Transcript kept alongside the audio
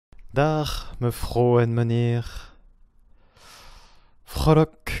Dag, mevrouw en meneer.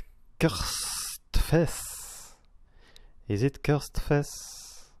 Vrolijk kerstfest. Is it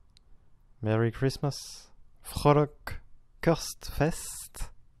kerstfest? Merry Christmas. Vrolijk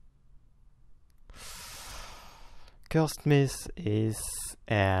kerstfest. Kerstmis is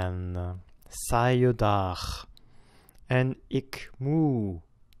een saaie dag. En ik moe.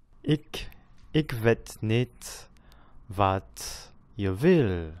 Ik weet niet wat je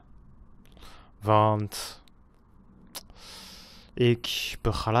wil. Want ik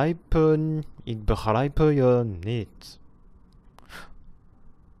begrijp je niet.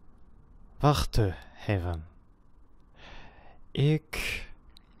 Wacht even. Ik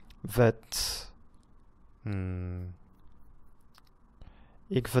weet...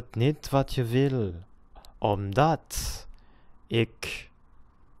 Ik weet niet wat je wil. Omdat ik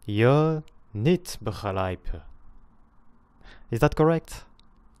je niet begrijp. Is that correct?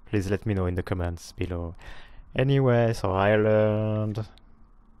 Please let me know in the comments below. Anyway, so I learned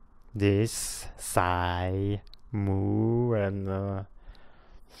this, sigh, moo, and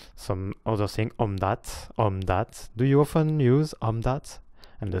some other thing, that. Do you often use that?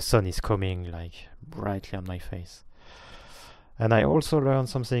 And the sun is coming like brightly on my face. And I also learned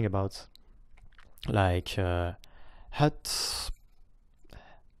something about like het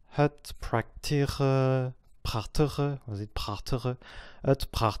prachtige, was it prachtige? Het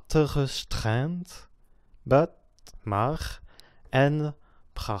prachtige strand, maar en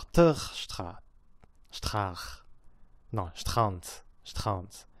prachtig strand.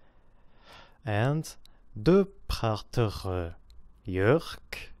 And de prachtige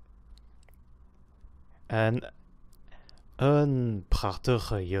jurk en een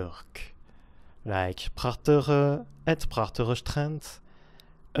prachtige jurk. Like het prachtige strand,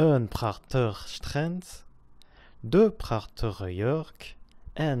 een prachtig strand, de prachtige jurk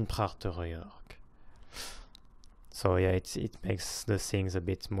en prachtige jurk. So yeah, it makes the things a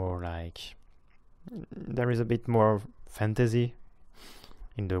bit more like... There is a bit more fantasy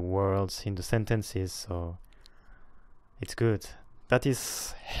in the words, in the sentences, so it's good. That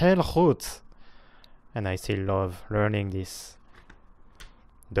is heel goed. And I still love learning this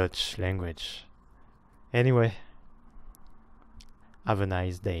Dutch language. Anyway, have a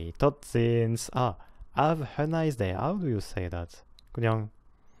nice day. Tot ziens. Have a nice day. How do you say that? 그냥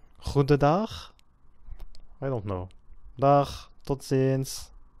goedendag? I don't know. Dag, tot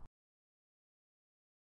ziens.